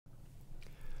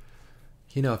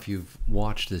You know, if you've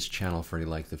watched this channel for any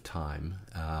length of time,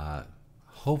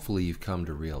 hopefully you've come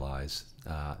to realize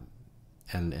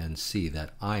and see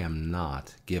that I am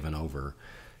not given over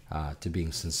to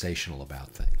being sensational about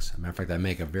things. As a matter of fact, I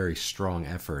make a very strong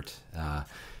effort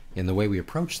in the way we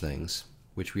approach things,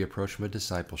 which we approach from a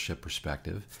discipleship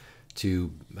perspective,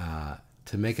 to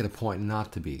make it a point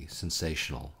not to be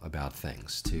sensational about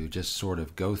things, to just sort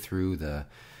of go through the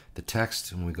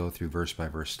text when we go through verse by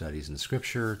verse studies in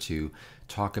Scripture, to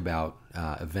talk about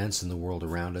events in the world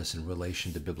around us in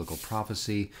relation to biblical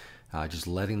prophecy, just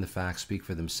letting the facts speak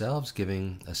for themselves,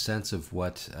 giving a sense of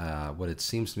what it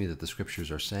seems to me that the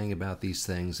Scriptures are saying about these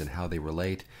things and how they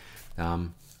relate. I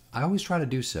always try to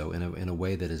do so in a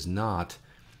way that is not,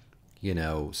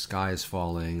 sky is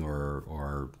falling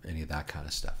or any of that kind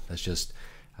of stuff. That's just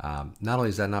not only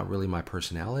is that not really my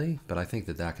personality, but I think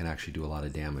that can actually do a lot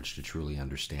of damage to truly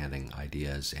understanding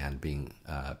ideas and being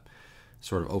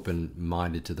sort of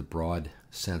open-minded to the broad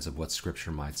sense of what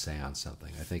Scripture might say on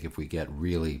something. I think if we get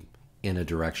really in a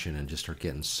direction and just start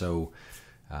getting so,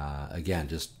 again,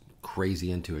 just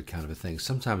crazy into it kind of a thing,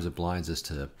 sometimes it blinds us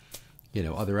to,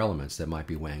 other elements that might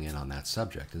be weighing in on that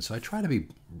subject. And so I try to be,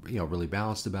 really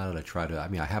balanced about it.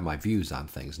 I have my views on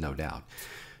things, no doubt.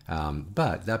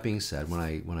 But that being said,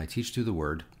 when I teach through the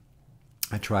Word,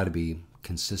 I try to be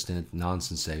consistent,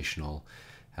 non-sensational,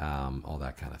 all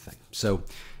that kind of thing. So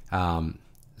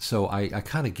I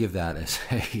kind of give that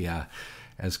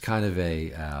as kind of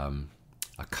a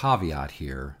caveat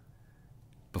here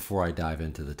before I dive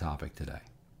into the topic today.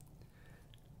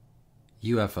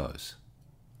 UFOs.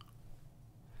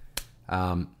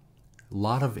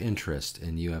 Lot of interest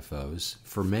in UFOs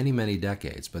for many, many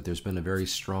decades, but there's been a very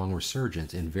strong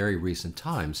resurgence in very recent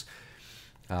times.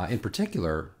 In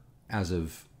particular, as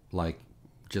of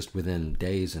just within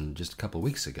days and just a couple of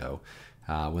weeks ago,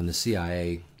 when the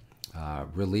CIA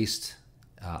released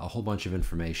a whole bunch of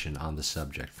information on the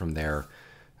subject from their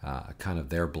kind of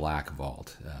their black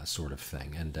vault sort of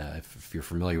thing. And if you're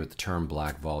familiar with the term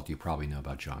black vault, you probably know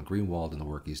about John Greenwald and the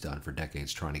work he's done for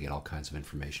decades trying to get all kinds of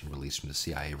information released from the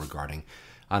CIA regarding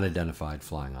unidentified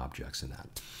flying objects and that.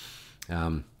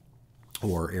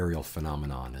 Or aerial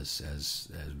phenomenon as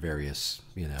various,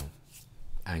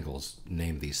 angles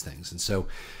name these things. And so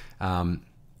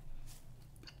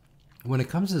when it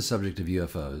comes to the subject of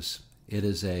UFOs, it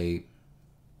is a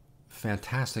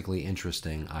fantastically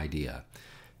interesting idea.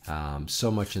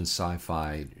 So much in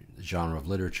sci-fi genre of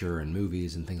literature and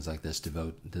movies and things like this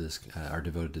are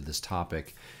devoted to this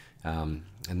topic, and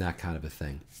that kind of a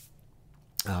thing.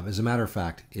 As a matter of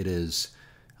fact, it is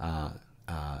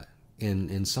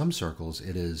in some circles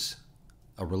it is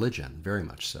a religion, very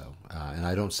much so, and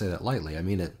I don't say that lightly. I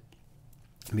mean it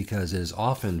because it is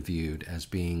often viewed as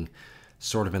being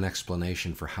sort of an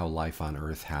explanation for how life on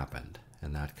Earth happened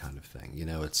and that kind of thing.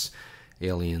 It's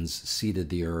aliens seeded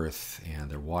the Earth, and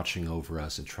they're watching over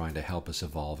us and trying to help us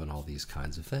evolve and all these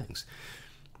kinds of things.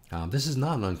 This is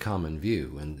not an uncommon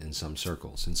view in some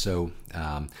circles. And so,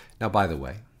 now, by the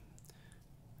way,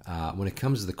 when it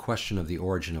comes to the question of the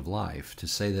origin of life, to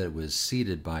say that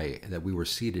we were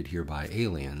seeded here by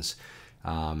aliens,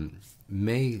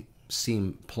 may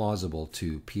seem plausible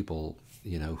to people,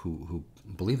 who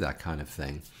believe that kind of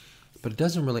thing, but it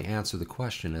doesn't really answer the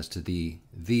question as to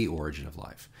the origin of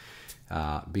life.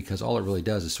 Because all it really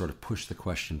does is sort of push the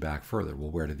question back further.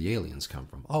 Well, where did the aliens come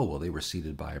from? Oh, well, they were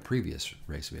seeded by a previous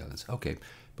race of aliens. Okay,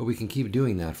 but we can keep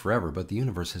doing that forever, but the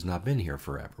universe has not been here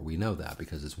forever. We know that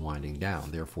because it's winding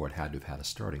down. Therefore, it had to have had a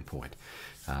starting point.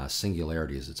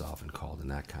 Singularity, as it's often called, and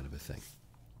that kind of a thing.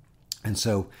 And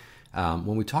so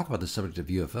when we talk about the subject of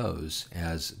UFOs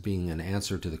as being an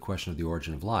answer to the question of the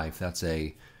origin of life, that's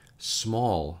a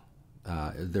small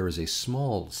there is a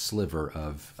small sliver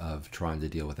of trying to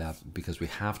deal with that, because we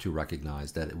have to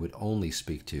recognize that it would only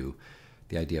speak to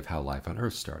the idea of how life on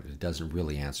Earth started. It doesn't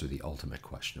really answer the ultimate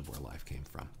question of where life came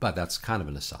from. But that's kind of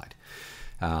an aside.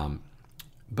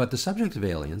 But the subject of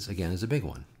aliens, again, is a big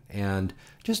one. And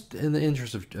just in the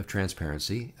interest of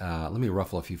transparency, let me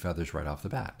ruffle a few feathers right off the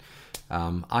bat.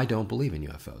 I don't believe in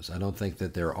UFOs. I don't think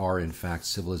that there are, in fact,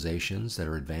 civilizations that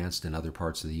are advanced in other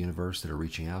parts of the universe that are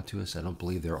reaching out to us. I don't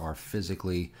believe there are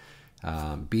physically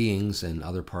beings in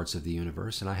other parts of the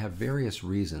universe, and I have various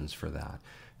reasons for that.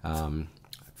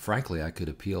 Frankly, I could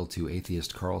appeal to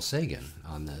atheist Carl Sagan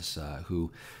on this,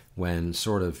 who, when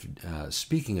sort of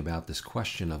speaking about this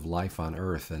question of life on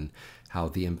Earth and how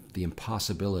the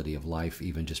impossibility of life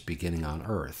even just beginning on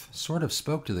Earth, sort of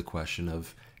spoke to the question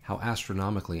of how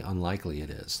astronomically unlikely it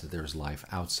is that there's life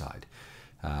outside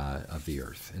of the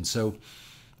Earth. And so,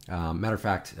 matter of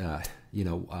fact,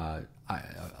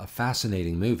 a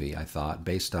fascinating movie, I thought,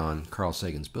 based on Carl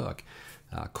Sagan's book,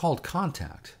 called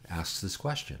Contact asks this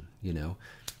question.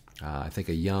 I think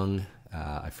a young,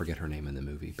 I forget her name in the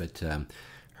movie, but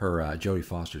her Jodie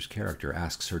Foster's character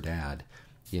asks her dad,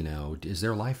 is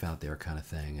there life out there, kind of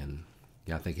thing, and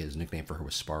I think his nickname for her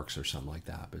was Sparks or something like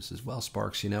that. But it says, well,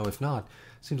 Sparks, if not,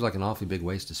 seems like an awfully big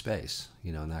waste of space,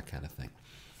 and that kind of thing.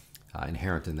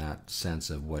 Inherent in that sense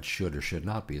of what should or should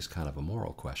not be is kind of a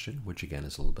moral question, which again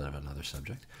is a little bit of another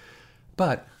subject.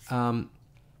 But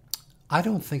I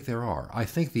don't think there are. I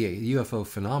think the UFO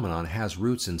phenomenon has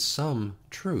roots in some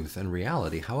truth and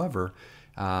reality. However,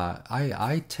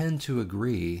 I tend to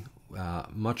agree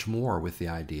much more with the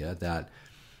idea that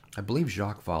I believe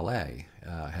Jacques Vallée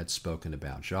had spoken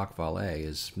about. Jacques Vallée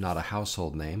is not a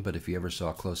household name, but if you ever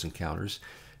saw Close Encounters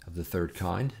of the Third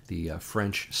Kind, the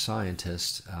French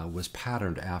scientist was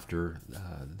patterned after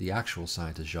the actual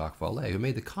scientist Jacques Vallée, who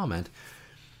made the comment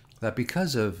that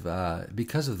because of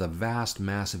the vast,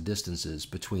 massive distances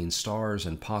between stars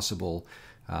and possible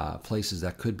places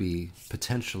that could be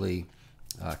potentially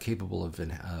capable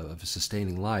of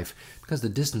sustaining life, because the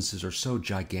distances are so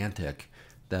gigantic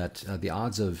that the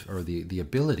odds of, or the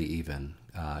ability even,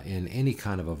 in any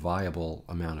kind of a viable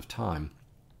amount of time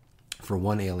for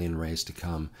one alien race to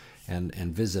come and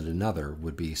visit another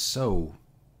would be so,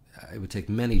 it would take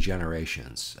many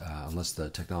generations, unless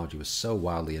the technology was so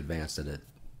wildly advanced that it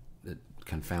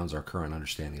confounds our current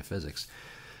understanding of physics,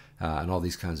 and all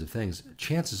these kinds of things.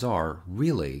 Chances are,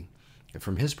 really,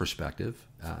 from his perspective,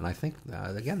 and I think,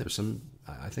 again,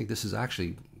 I think this is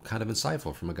actually kind of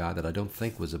insightful from a guy that I don't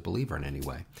think was a believer in any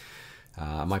way.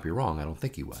 I might be wrong, I don't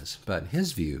think he was. But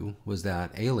his view was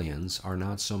that aliens are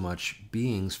not so much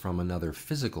beings from another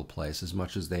physical place as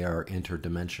much as they are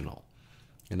interdimensional.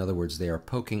 In other words, they are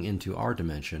poking into our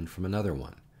dimension from another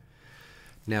one.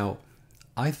 Now,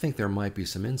 I think there might be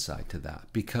some insight to that,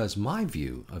 because my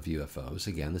view of UFOs,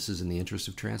 again, this is in the interest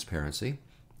of transparency,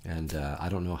 and I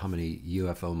don't know how many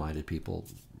UFO-minded people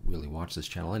really watch this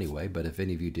channel anyway, but if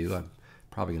any of you do, I'm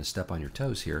probably going to step on your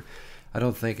toes here. I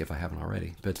don't think, if I haven't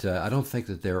already, but I don't think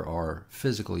that there are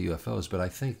physical UFOs, but I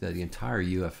think that the entire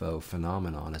UFO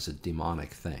phenomenon is a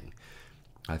demonic thing.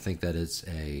 I think that it's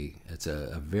a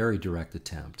very direct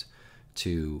attempt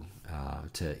to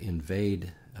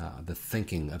invade the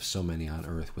thinking of so many on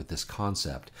Earth with this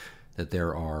concept that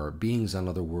there are beings on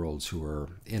other worlds who are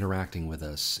interacting with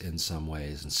us in some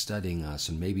ways and studying us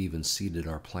and maybe even seeded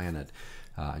our planet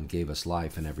and gave us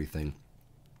life and everything.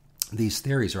 These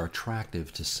theories are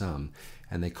attractive to some,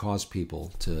 and they cause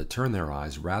people to turn their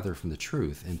eyes rather from the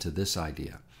truth into this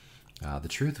idea. The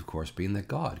truth, of course, being that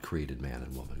God created man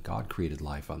and woman. God created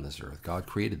life on this earth. God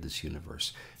created this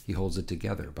universe. He holds it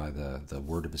together by the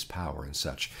word of his power and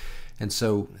such. And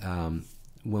so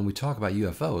when we talk about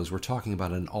UFOs, we're talking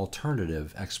about an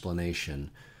alternative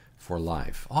explanation for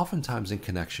life, oftentimes in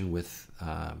connection with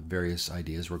various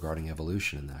ideas regarding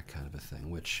evolution and that kind of a thing,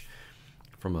 which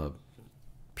from a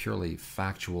purely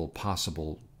factual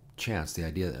possible chance, the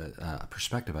idea,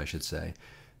 perspective I should say,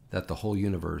 that the whole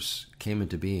universe came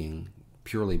into being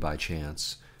purely by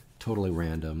chance, totally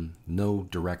random, no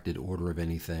directed order of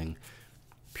anything,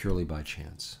 purely by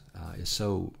chance, is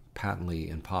so patently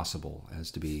impossible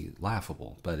as to be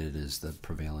laughable, but it is the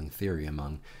prevailing theory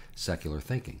among secular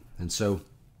thinking. And so,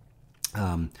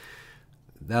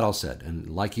 that all said, and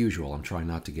like usual, I'm trying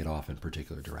not to get off in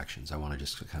particular directions. I want to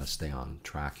just kind of stay on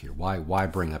track here. Why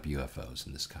bring up UFOs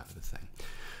and this kind of a thing?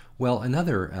 Well,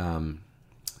 another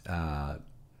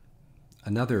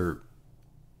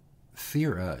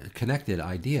connected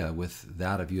idea with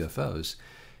that of UFOs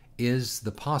is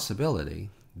the possibility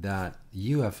that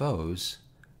UFOs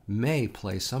may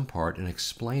play some part in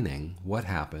explaining what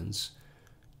happens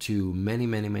to many,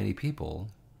 many, many people,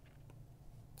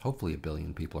 hopefully 1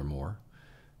 billion people or more,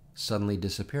 suddenly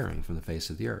disappearing from the face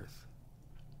of the earth,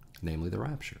 namely the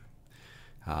rapture.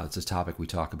 It's a topic we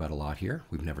talk about a lot here.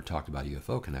 We've never talked about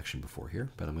UFO connection before here,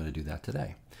 but I'm going to do that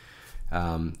today.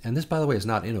 And this, by the way, is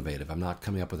not innovative. I'm not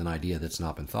coming up with an idea that's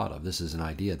not been thought of. This is an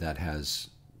idea that has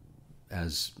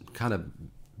kind of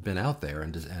been out there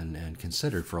and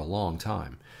considered for a long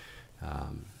time.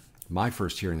 My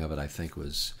first hearing of it, I think,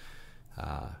 was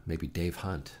maybe Dave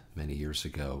Hunt many years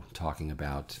ago talking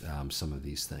about some of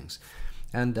these things.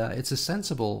 And it's a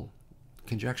sensible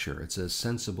conjecture. It's a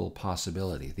sensible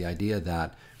possibility. The idea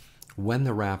that when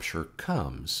the rapture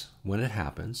comes, when it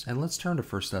happens, and let's turn to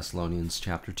 1 Thessalonians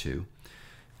chapter 2,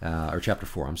 or chapter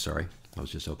 4, I'm sorry. I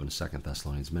was just opening 2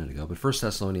 Thessalonians a minute ago. But 1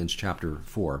 Thessalonians chapter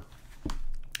 4,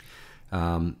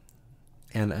 and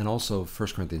also 1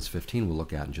 Corinthians 15 we'll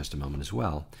look at in just a moment as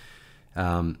well.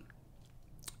 In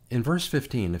verse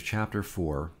 15 of chapter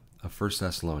 4 of 1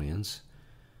 Thessalonians,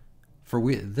 For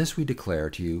this we declare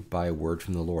to you by a word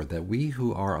from the Lord, that we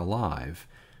who are alive,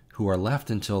 who are left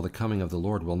until the coming of the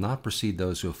Lord, will not precede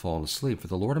those who have fallen asleep. For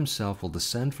the Lord himself will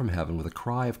descend from heaven with a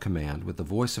cry of command, with the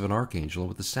voice of an archangel, and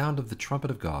with the sound of the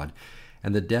trumpet of God,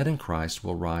 and the dead in Christ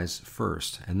will rise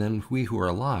first. And then we who are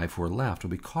alive, who are left,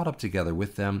 will be caught up together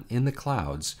with them in the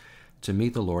clouds to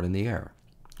meet the Lord in the air.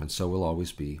 And so we'll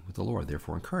always be with the Lord.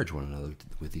 Therefore, encourage one another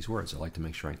with these words. I like to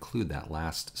make sure I include that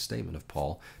last statement of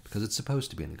Paul, because it's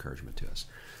supposed to be an encouragement to us.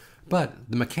 But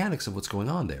the mechanics of what's going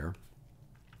on there,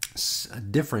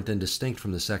 different and distinct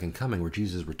from the second coming where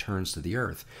Jesus returns to the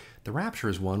earth. The rapture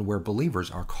is one where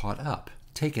believers are caught up,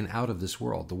 taken out of this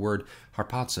world. The word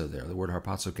harpazo there, the word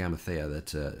harpazo gamothea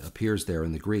that appears there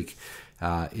in the Greek,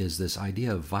 is this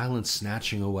idea of violent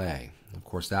snatching away. Of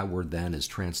course, that word then is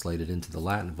translated into the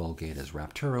Latin Vulgate as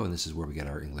rapturo, and this is where we get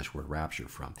our English word rapture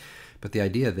from. But the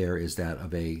idea there is that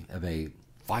of a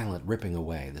violent ripping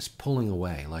away, this pulling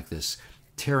away, like this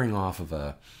tearing off of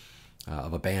a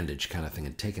bandage kind of thing,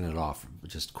 and taking it off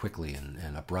just quickly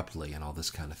and abruptly and all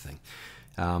this kind of thing.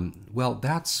 Well,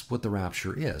 that's what the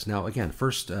rapture is. Now, again,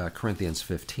 1 Corinthians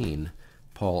 15,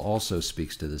 Paul also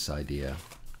speaks to this idea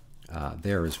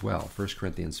there as well. 1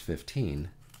 Corinthians 15,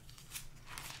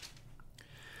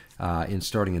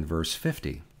 starting in verse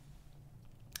 50.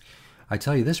 I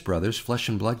tell you this, brothers, flesh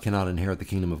and blood cannot inherit the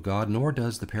kingdom of God, nor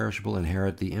does the perishable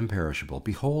inherit the imperishable.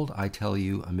 Behold, I tell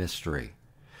you a mystery.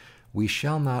 We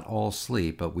shall not all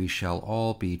sleep, but we shall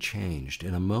all be changed.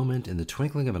 In a moment, in the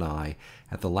twinkling of an eye,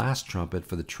 at the last trumpet,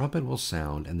 for the trumpet will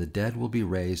sound, and the dead will be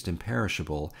raised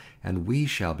imperishable, and we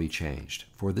shall be changed.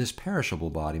 For this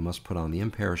perishable body must put on the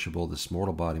imperishable, this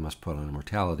mortal body must put on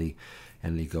immortality.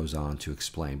 And he goes on to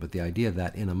explain. But the idea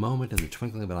that in a moment, in the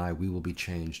twinkling of an eye, we will be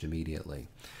changed immediately.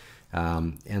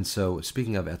 And so,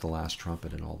 speaking of at the last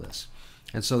trumpet and all this.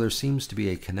 And so there seems to be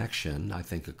a connection, I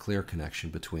think a clear connection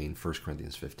between 1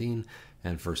 Corinthians 15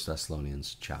 and 1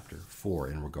 Thessalonians chapter 4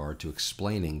 in regard to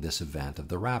explaining this event of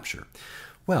the rapture.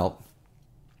 Well,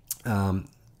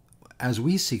 as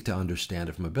we seek to understand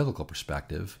it from a biblical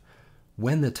perspective,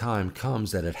 when the time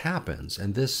comes that it happens,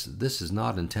 and this is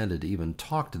not intended to even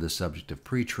talk to the subject of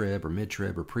pre-trib or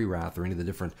mid-trib or pre-wrath or any of the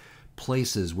different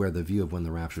places where the view of when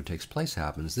the rapture takes place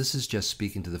happens. This is just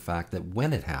speaking to the fact that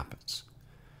when it happens,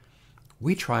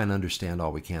 we try and understand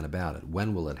all we can about it.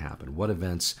 When will it happen? What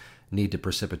events need to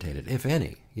precipitate it, if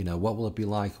any? What will it be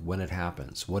like when it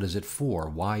happens? What is it for?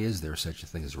 Why is there such a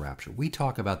thing as rapture? We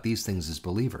talk about these things as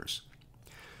believers.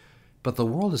 But the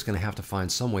world is going to have to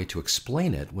find some way to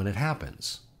explain it when it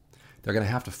happens. They're going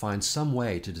to have to find some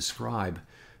way to describe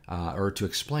or to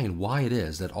explain why it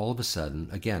is that all of a sudden,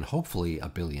 again, hopefully a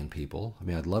billion people. I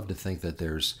mean, I'd love to think that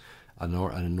there's an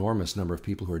enormous number of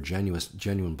people who are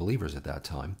genuine believers at that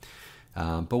time.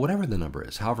 But whatever the number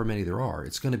is, however many there are,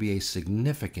 it's going to be a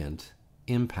significant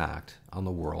impact on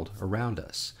the world around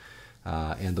us.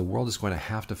 And the world is going to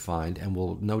have to find, and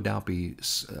will no doubt be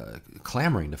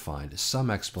clamoring to find, some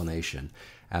explanation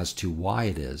as to why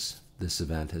it is this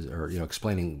event is, or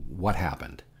explaining what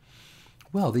happened.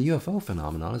 Well, the UFO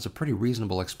phenomenon is a pretty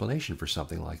reasonable explanation for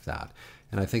something like that.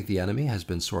 And I think the enemy has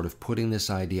been sort of putting this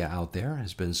idea out there,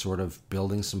 has been sort of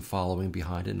building some following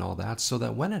behind it and all that, so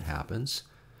that when it happens,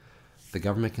 the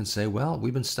government can say, well,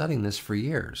 we've been studying this for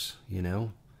years.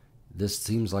 This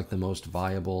seems like the most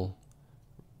viable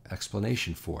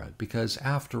explanation for it. Because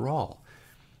after all,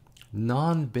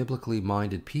 non-biblically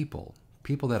minded people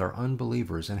that are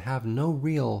unbelievers and have no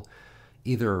real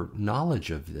either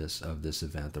knowledge of this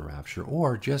event, the rapture,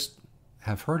 or just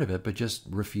have heard of it but just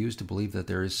refuse to believe that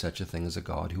there is such a thing as a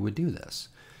God who would do this,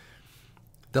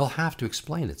 they'll have to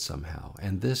explain it somehow.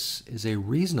 And this is a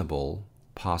reasonable,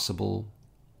 possible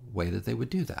way that they would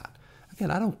do that. Again,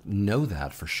 I don't know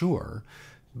that for sure,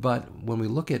 but when we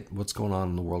look at what's going on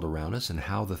in the world around us and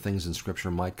how the things in Scripture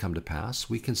might come to pass,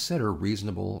 we consider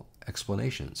reasonable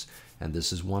explanations, and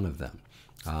this is one of them.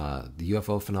 The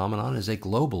UFO phenomenon is a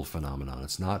global phenomenon.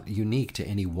 It's not unique to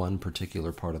any one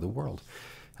particular part of the world.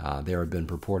 There have been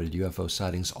purported UFO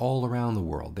sightings all around the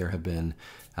world. There have been,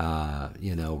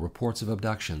 reports of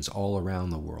abductions all around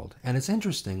the world. And it's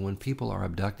interesting when people are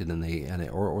abducted and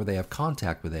they have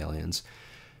contact with aliens.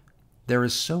 There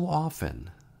is so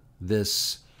often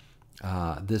this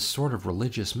sort of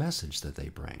religious message that they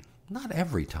bring. Not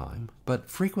every time, but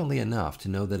frequently enough to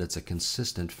know that it's a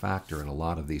consistent factor in a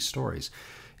lot of these stories,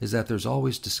 is that there's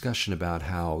always discussion about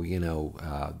how,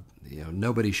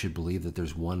 nobody should believe that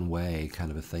there's one way kind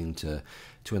of a thing to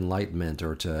enlightenment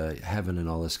or to heaven and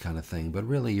all this kind of thing. But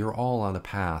really, you're all on a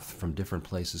path from different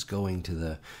places going to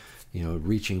the,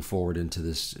 reaching forward into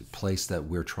this place that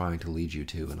we're trying to lead you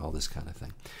to and all this kind of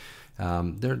thing.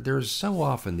 There's so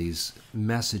often these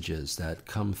messages that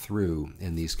come through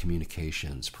in these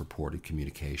communications, purported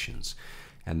communications,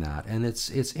 and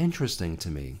it's interesting to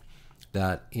me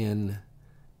that in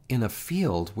a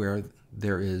field where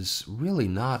there is really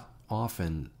not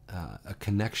often a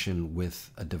connection with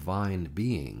a divine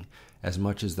being as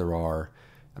much as there are.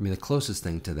 I mean, the closest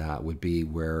thing to that would be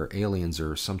where aliens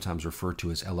are sometimes referred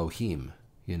to as Elohim,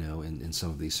 in some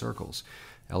of these circles.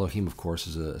 Elohim, of course,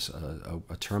 is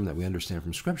a term that we understand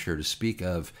from Scripture to speak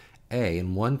of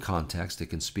in one context, it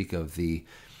can speak of the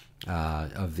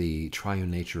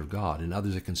triune nature of God. In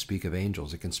others, it can speak of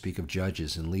angels. It can speak of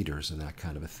judges and leaders and that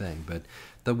kind of a thing. But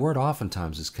the word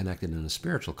oftentimes is connected in a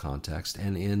spiritual context,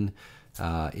 and in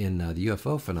the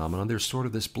UFO phenomenon, there's sort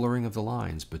of this blurring of the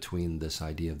lines between this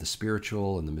idea of the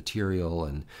spiritual and the material,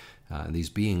 and these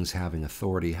beings having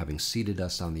authority, having seated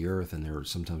us on the earth, and they're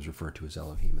sometimes referred to as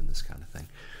Elohim and this kind of thing.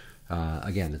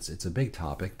 Again, it's a big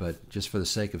topic, but just for the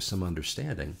sake of some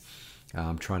understanding,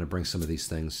 I'm trying to bring some of these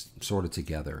things sort of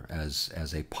together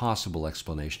as a possible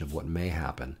explanation of what may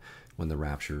happen when the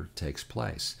rapture takes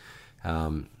place.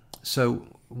 So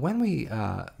when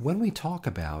we talk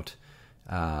about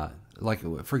like,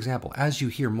 for example, as you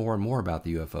hear more and more about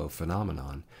the UFO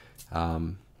phenomenon,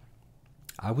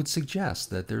 I would suggest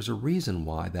that there's a reason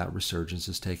why that resurgence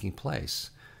is taking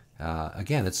place.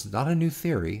 Again, it's not a new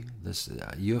theory. This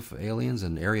UFO aliens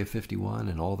and Area 51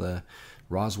 and all the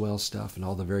Roswell stuff and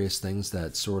all the various things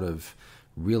that sort of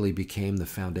really became the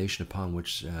foundation upon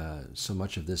which so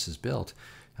much of this is built.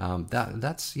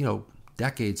 That's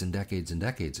decades and decades and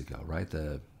decades ago, right?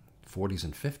 The 40s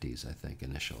and 50s, I think,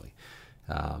 initially.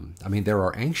 I mean, there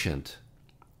are ancient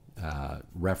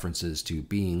references to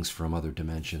beings from other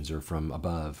dimensions or from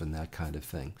above and that kind of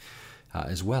thing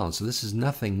as well. And so this is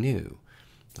nothing new.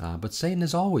 But Satan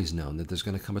has always known that there's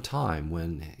going to come a time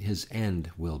when his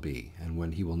end will be, and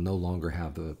when he will no longer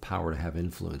have the power to have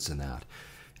influence in that.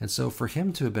 And so for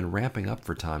him to have been ramping up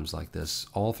for times like this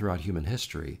all throughout human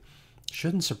history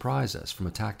shouldn't surprise us from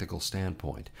a tactical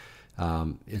standpoint.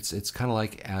 It's kind of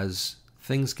like as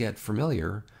things get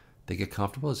familiar, they get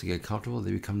comfortable. As they get comfortable,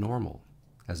 they become normal.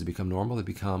 As they become normal, they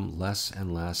become less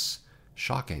and less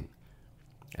shocking.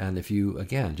 And if you,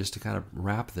 again, just to kind of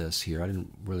wrap this here, I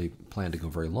didn't really plan to go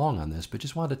very long on this, but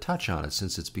just wanted to touch on it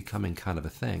since it's becoming kind of a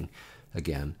thing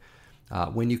again.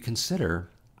 When you consider,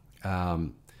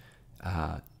 the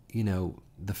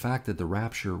fact that the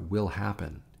rapture will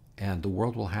happen and the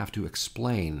world will have to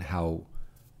explain how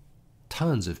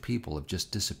tons of people have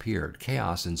just disappeared,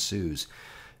 chaos ensues,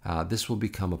 this will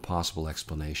become a possible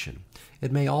explanation.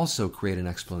 It may also create an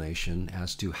explanation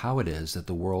as to how it is that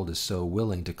the world is so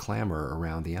willing to clamor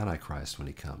around the Antichrist when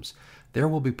he comes. There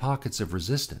will be pockets of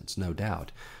resistance, no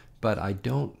doubt, but I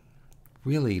don't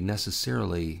really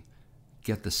necessarily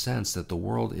get the sense that the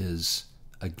world is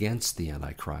against the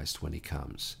Antichrist when he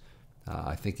comes.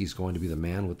 I think he's going to be the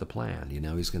man with the plan.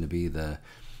 He's going to be the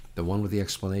one with the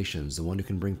explanations, the one who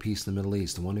can bring peace in the Middle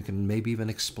East, the one who can maybe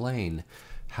even explain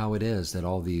how it is that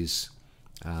all these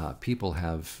people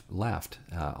have left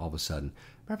all of a sudden.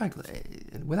 Matter of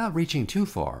fact, without reaching too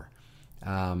far,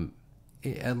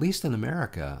 at least in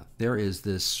America, there is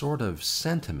this sort of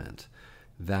sentiment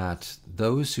that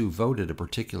those who voted a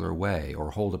particular way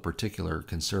or hold a particular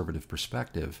conservative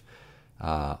perspective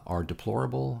are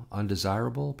deplorable,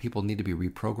 undesirable, people need to be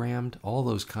reprogrammed, all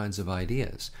those kinds of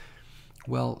ideas.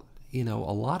 Well, a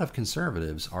lot of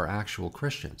conservatives are actual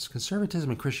Christians. Conservatism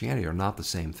and Christianity are not the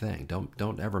same thing.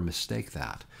 Don't ever mistake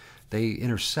that. They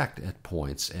intersect at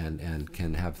points and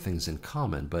can have things in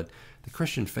common, but the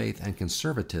Christian faith and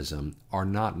conservatism are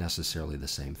not necessarily the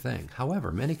same thing.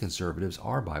 However, many conservatives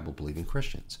are Bible-believing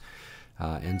Christians.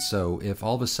 And so if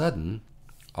all of a sudden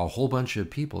a whole bunch of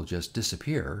people just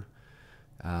disappear,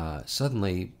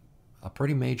 suddenly a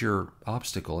pretty major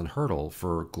obstacle and hurdle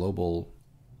for global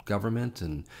government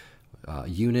and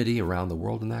unity around the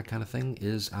world and that kind of thing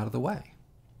is out of the way.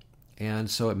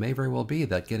 And so it may very well be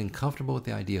that getting comfortable with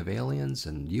the idea of aliens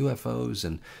and UFOs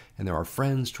and there are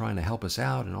friends trying to help us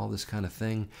out and all this kind of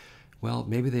thing, well,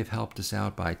 maybe they've helped us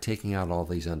out by taking out all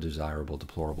these undesirable,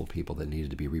 deplorable people that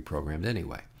needed to be reprogrammed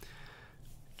anyway.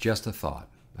 Just a thought.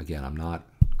 Again, I'm not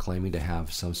claiming to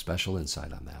have some special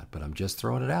insight on that, but I'm just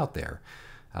throwing it out there.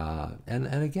 And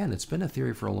again, it's been a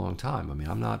theory for a long time. I mean,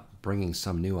 I'm not bringing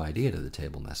some new idea to the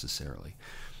table necessarily.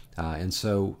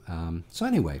 So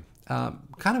anyway, kind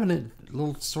of a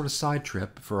little sort of side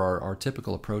trip for our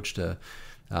typical approach to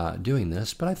doing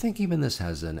this, but I think even this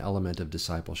has an element of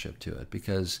discipleship to it,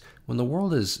 because when the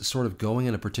world is sort of going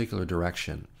in a particular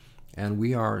direction and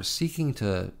we are seeking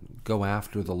to go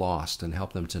after the lost and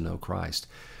help them to know Christ,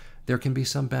 there can be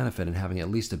some benefit in having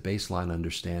at least a baseline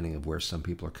understanding of where some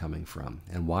people are coming from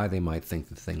and why they might think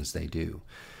the things they do.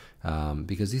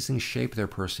 Because these things shape their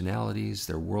personalities,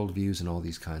 their worldviews, and all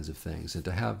these kinds of things. And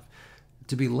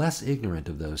to be less ignorant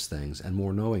of those things and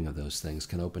more knowing of those things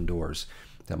can open doors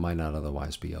that might not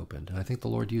otherwise be opened. And I think the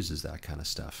Lord uses that kind of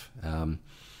stuff.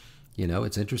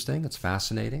 It's interesting, it's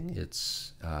fascinating,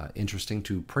 it's interesting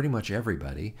to pretty much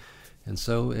everybody. And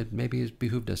so it maybe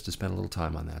behooved us to spend a little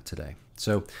time on that today.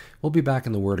 So we'll be back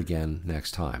in the Word again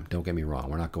next time. Don't get me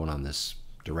wrong, we're not going on this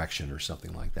direction or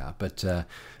something like that. But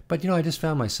I just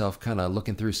found myself kind of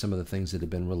looking through some of the things that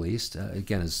have been released.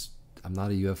 Again, I'm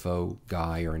not a UFO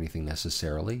guy or anything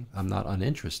necessarily. I'm not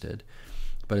uninterested,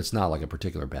 but it's not like a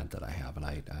particular bent that I have. And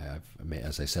I've,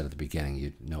 as I said at the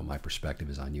beginning, my perspective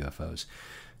is on UFOs.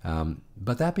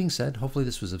 But that being said, hopefully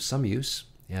this was of some use.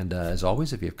 And as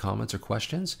always, if you have comments or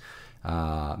questions,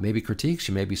 maybe critiques,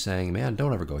 you may be saying, man,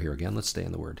 don't ever go here again. Let's stay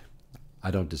in the Word. I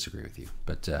don't disagree with you,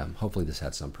 but hopefully this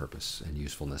had some purpose and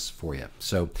usefulness for you.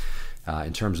 So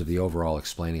in terms of the overall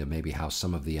explaining of maybe how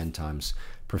some of the end times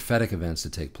prophetic events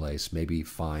that take place maybe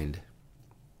it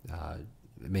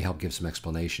may help give some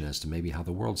explanation as to maybe how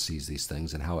the world sees these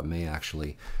things and how it may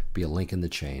actually be a link in the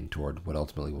chain toward what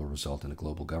ultimately will result in a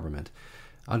global government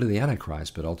under the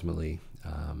Antichrist, but ultimately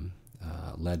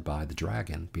led by the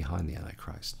dragon behind the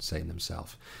Antichrist, Satan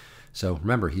himself. So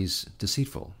remember, he's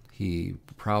deceitful. He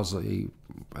prowls,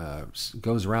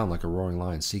 goes around like a roaring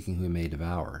lion, seeking who he may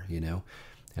devour,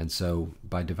 And so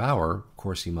by devour, of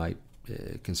course, he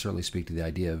can certainly speak to the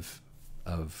idea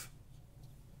of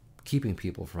keeping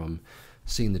people from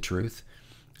seeing the truth.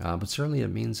 But certainly it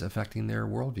means affecting their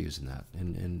worldviews in that,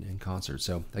 in concert.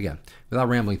 So again, without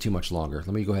rambling too much longer,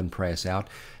 let me go ahead and pray us out.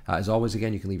 As always,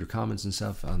 again, you can leave your comments and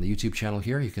stuff on the YouTube channel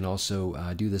here. You can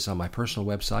also do this on my personal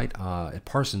website at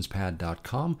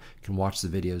parsonspad.com. You can watch the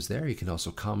videos there. You can also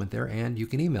comment there, and you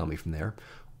can email me from there,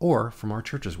 or from our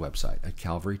church's website at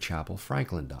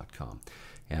calvarychapelfranklin.com.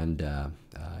 And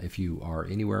if you are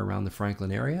anywhere around the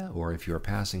Franklin area, or if you're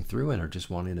passing through and are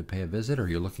just wanting to pay a visit, or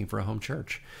you're looking for a home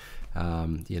church, pay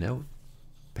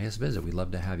us a visit. We'd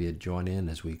love to have you join in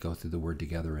as we go through the Word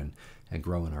together and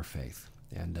grow in our faith.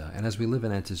 And as we live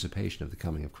in anticipation of the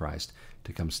coming of Christ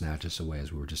to come snatch us away,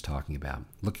 as we were just talking about.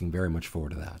 Looking very much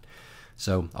forward to that.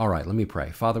 So, all right, let me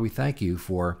pray. Father, we thank you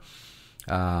for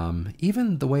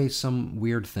even the way some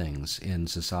weird things in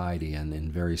society and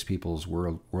in various people's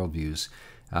worldviews,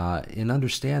 in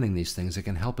understanding these things, it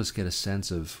can help us get a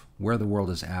sense of where the world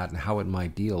is at and how it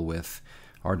might deal with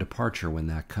our departure when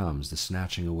that comes, the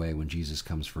snatching away when Jesus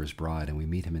comes for his bride and we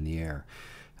meet him in the air.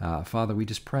 Father, we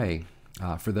just pray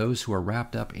for those who are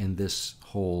wrapped up in this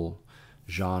whole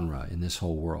genre, in this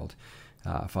whole world.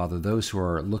 Father, those who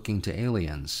are looking to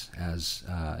aliens as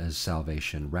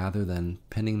salvation, rather than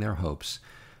pinning their hopes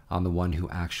on the one who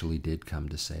actually did come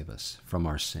to save us from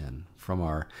our sin,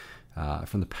 from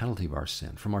the penalty of our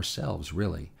sin, from ourselves,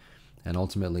 really, and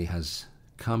ultimately has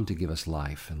come to give us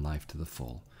life and life to the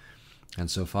full. And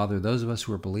so, Father, those of us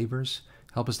who are believers,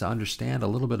 help us to understand a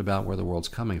little bit about where the world's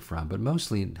coming from, but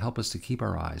mostly help us to keep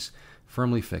our eyes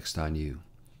firmly fixed on you,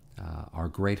 our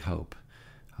great hope,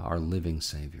 our living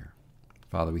Savior.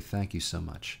 Father, we thank you so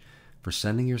much for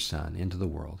sending your Son into the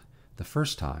world the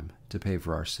first time to pay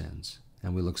for our sins,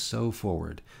 and we look so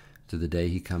forward to the day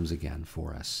he comes again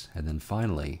for us, and then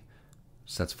finally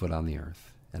sets foot on the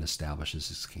earth and establishes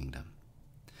his kingdom.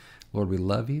 Lord, we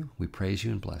love you, we praise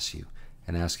you and bless you,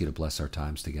 and ask you to bless our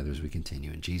times together as we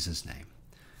continue. In Jesus' name,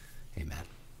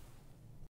 amen.